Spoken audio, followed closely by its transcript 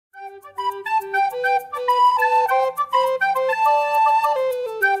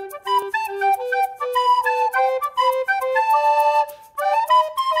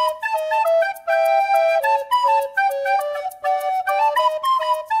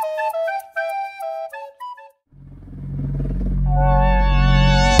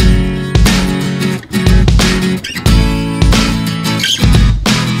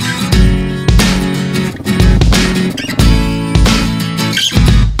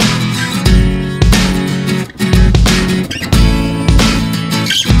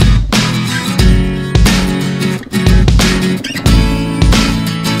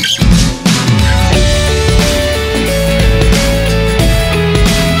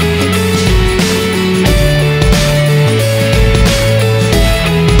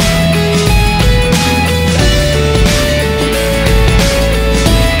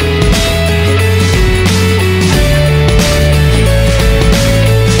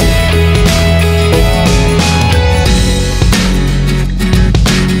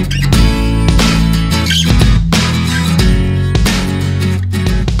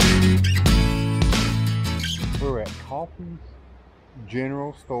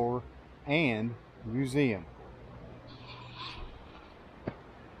general store and museum.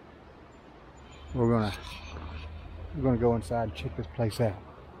 We're gonna go inside and check this place out.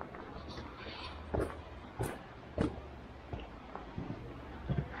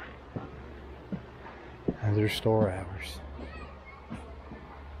 And their store hours.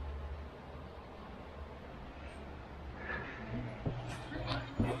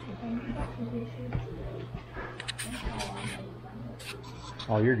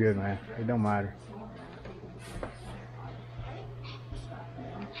 Oh, you're good, man. It don't matter.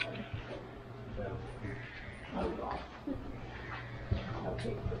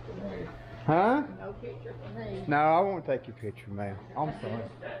 Huh? No picture for me. No, I won't take your picture, man. I'm sorry.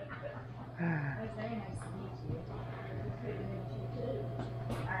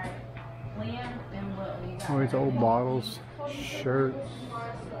 Oh, these old bottles, shirts,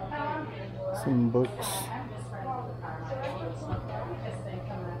 some books.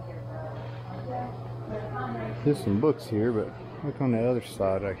 There's some books here, but look on the other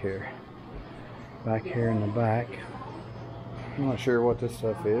side right here. Back here in the back. I'm not sure what this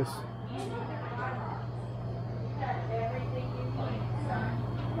stuff is.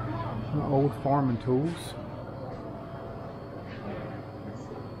 Some old farming tools.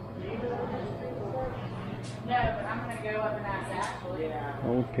 No, but I'm gonna go up and ask Ashley. Yeah.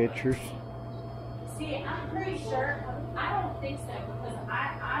 Old pictures. See, I'm pretty sure. I don't think so because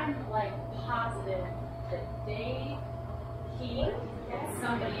I'm like positive that Dave, he, and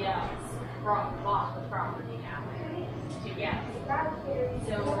somebody else bought the property out together.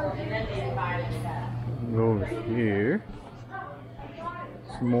 So, and then they divided it up. Over here,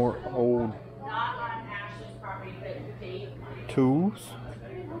 some more old Not on Ashley's property, but Dave. tools.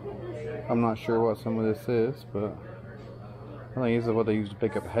 I'm not sure what some of this is, but I think this is what they used to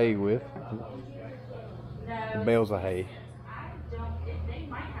pick up hay with. No. Bales of hay. I don't. They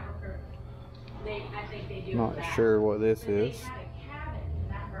might have a. I think they do. Not sure what this They is. had a cabin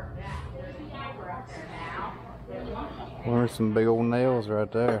and that burned down. There's a camper up there now. There's some big old nails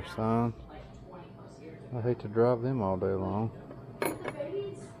right there, son. I hate to drive them all day long.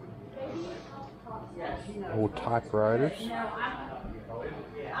 Old typewriters. No,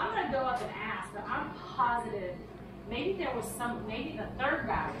 I'm gonna go up and ask, but I'm positive. Maybe there was maybe the third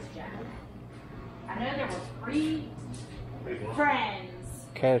guy was Jack. I know there were 3 friends.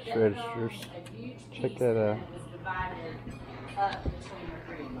 Cash that registers. owned a huge Check piece that and out. it was divided up between the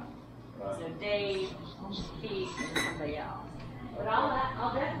 3 of them. So Dave, Keith, and somebody else. But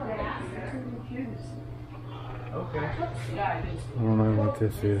I'll definitely ask her. Okay. I don't know what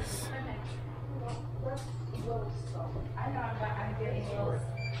this is.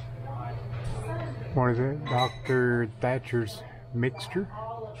 What is it? Dr. Thatcher's mixture?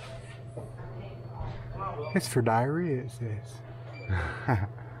 It's for diarrhea, it says.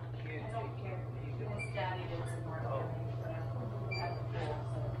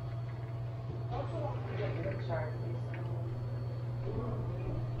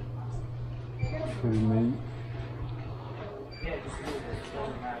 Pretty neat.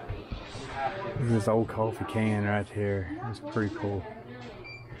 This old coffee can right here. It's pretty cool.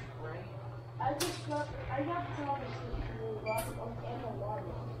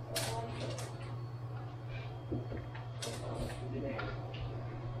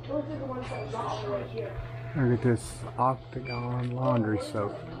 Look at this Octagon laundry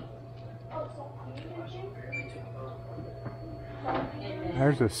soap.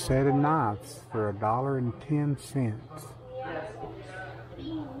 There's a set of knives for $1.10.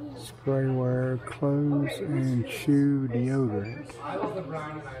 Sprayware, clothes, and shoe deodorant.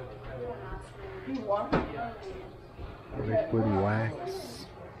 Liquid wax,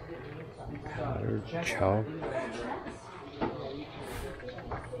 powdered chalk.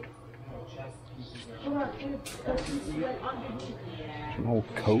 Some old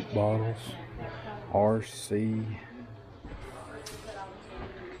Coke bottles, RC.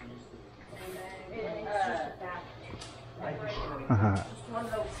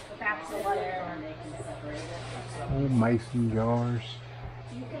 Old mason jars.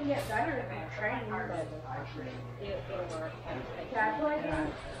 You can get better if you train, but it'll work.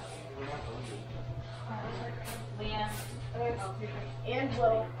 And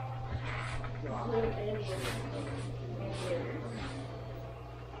will.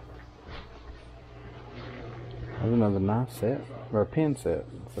 There's another knife set, or a pen set.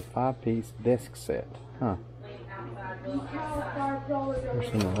 It's a 5-piece desk set. Huh. There's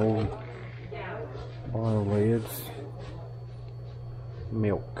some old bottle lids.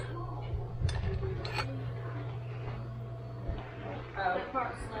 Milk.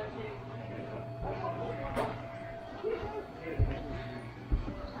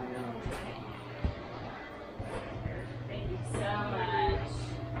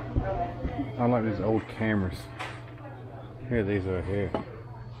 I like these old cameras. Here, these are here.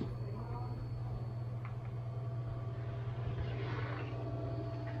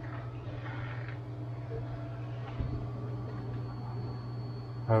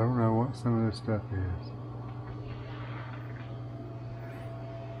 I don't know what some of this stuff is.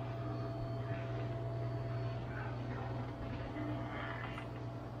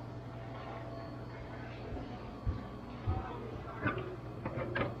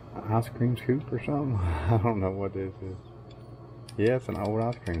 Ice cream scoop or something? I don't know what this is. Yeah, it's an old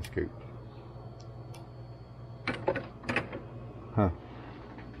ice cream scoop. Huh.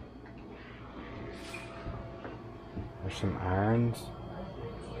 There's some irons.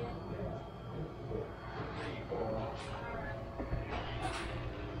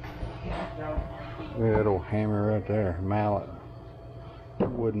 Look at that old hammer right there. Mallet.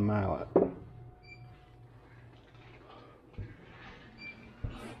 Wooden mallet.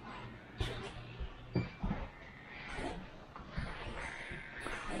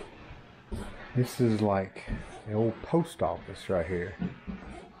 This is like the old post office right here.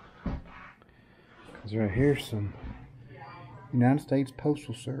 Because right here's some United States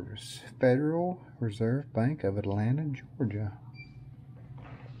Postal Service, Federal Reserve Bank of Atlanta, Georgia.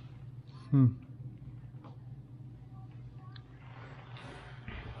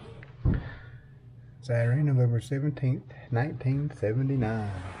 Saturday, November 17th,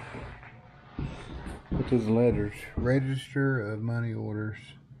 1979. Which is letters. Register of money orders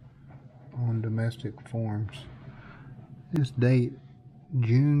on domestic forms. This date,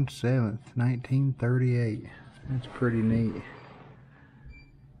 June 7th, 1938. That's pretty neat.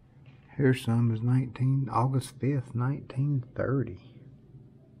 Here's some is August 5th, 1930.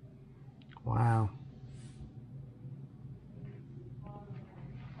 Wow.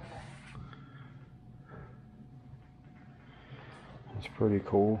 That's pretty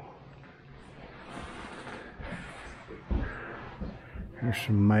cool. Here's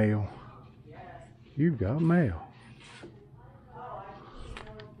some mail. You've got mail.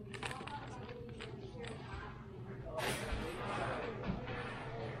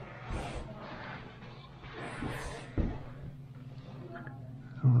 I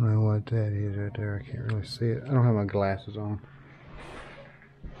don't know what that is right there. I can't really see it. I don't have my glasses on.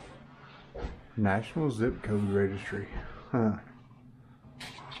 National Zip Code Registry. Huh.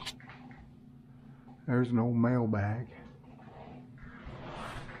 There's an old mail bag.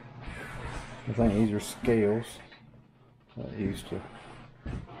 I think these are scales that I used to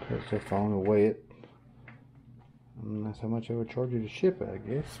put stuff on to weigh it. And that's how much I would charge you to ship it, I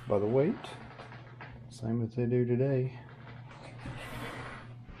guess, by the weight. Same as they do today.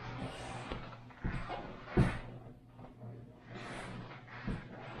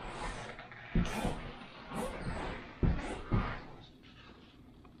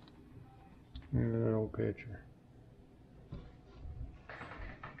 Look at that old picture.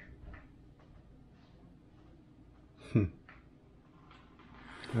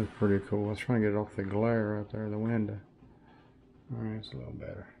 That's pretty cool. I was trying to get it off the glare right there in the window. Alright, it's a little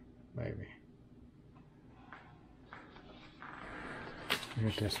better. Maybe.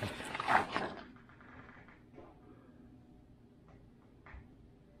 Here's this one.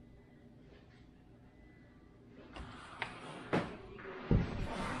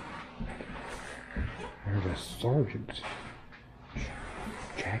 There's a sergeant's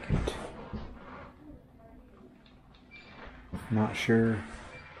jacket. Not sure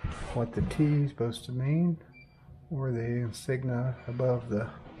what the T is supposed to mean, or the insignia above the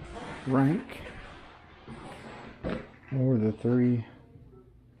rank, or the 3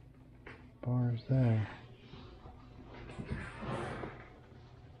 bars there.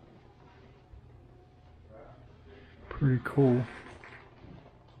 Pretty cool.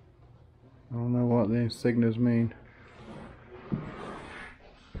 I don't know what the insignias mean.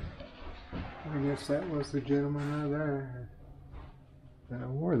 I guess that was the gentleman right there that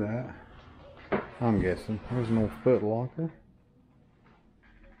wore that. I'm guessing. There's an old foot locker.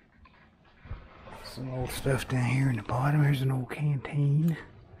 Some old stuff down here in the bottom. Here's an old canteen.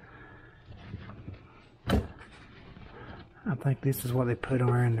 I think this is what they put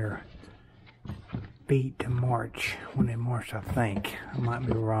on their feet to march. When they march, I think. I might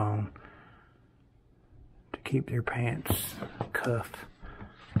be wrong. To keep their pants cuffed,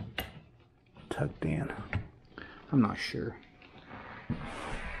 tucked in. I'm not sure.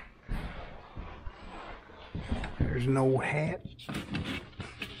 There's an old hat.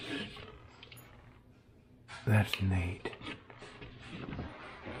 That's neat.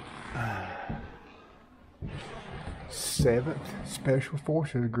 7th Special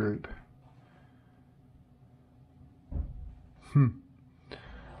Forces Group.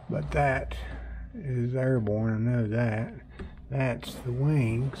 But that is airborne, I know that. That's the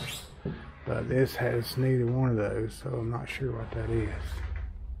wings, but this has neither one of those, so I'm not sure what that is.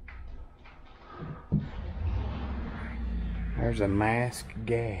 There's a mask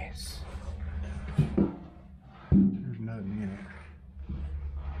gas. There's nothing in it.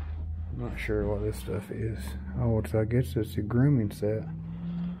 I'm not sure what this stuff is. Oh, it's, I guess it's a grooming set.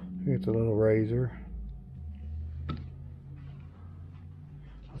 It's a little razor. A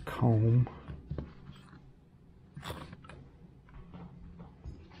comb.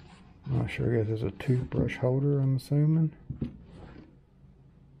 I'm not sure, I guess it's a toothbrush holder, I'm assuming.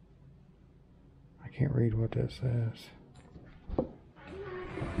 I can't read what that says.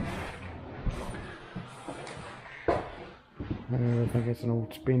 I think it's an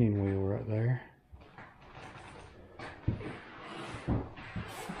old spinning wheel right there.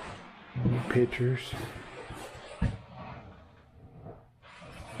 Pictures.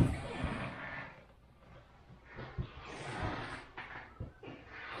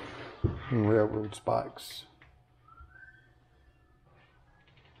 And railroad spikes.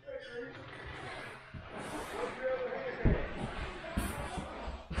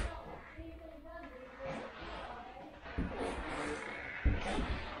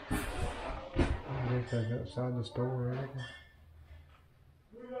 Outside the store, right?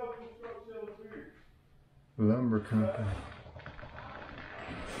 Lumber company.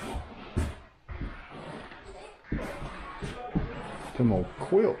 Some old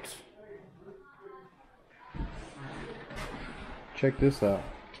quilts. Check this out.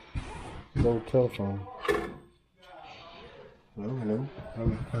 This old telephone. Hello, hello.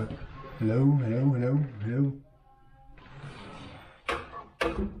 Hello, hello, hello, hello.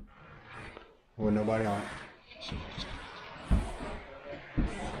 With nobody on it.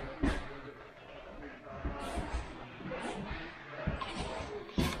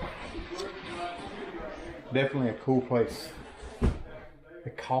 Definitely a cool place. The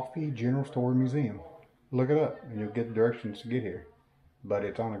Coffey General Store Museum. Look it up and you'll get the directions to get here. But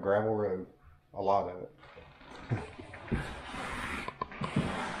it's on a gravel road. A lot of it.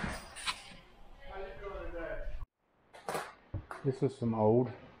 This is some old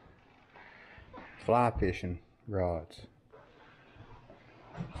fly fishing rods.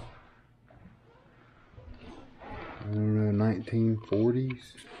 I don't know,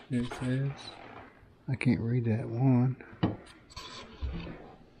 1940s it says. I can't read that one.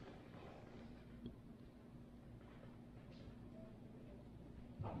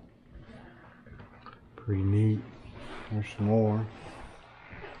 Pretty neat. There's some more.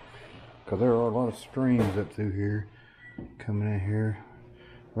 Because there are a lot of streams up through here. Coming in here.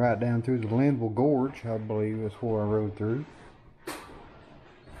 Right down through the Linville Gorge, I believe that's where I rode through.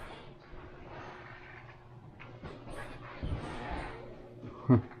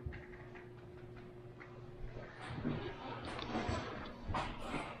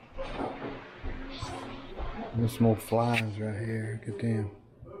 There's some more flies right here. Look at them.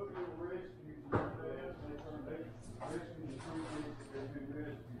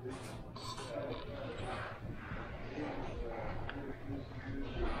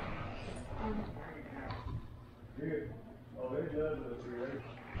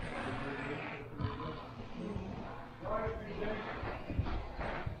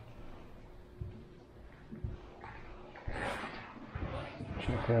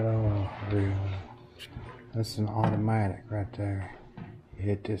 Check that out. That's an automatic right there. You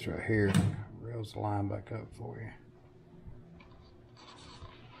hit this right here, and it reels the line back up for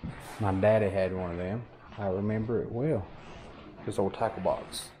you. My daddy had one of them. I remember it well. This old tackle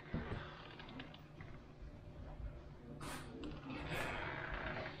box.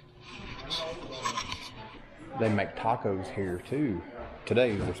 They make tacos here too.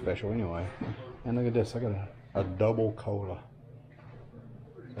 Today they're special anyway. And look at this, I got a double cola.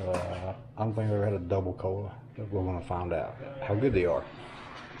 I don't think I've ever had a double cola, but we're going to find out how good they are.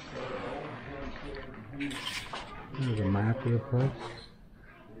 There's a map of the place.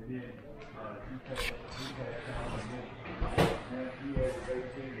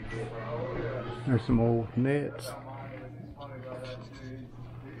 There's some old nets.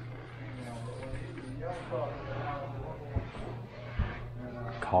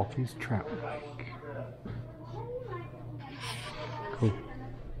 Coffey's Trout Lake. Cool.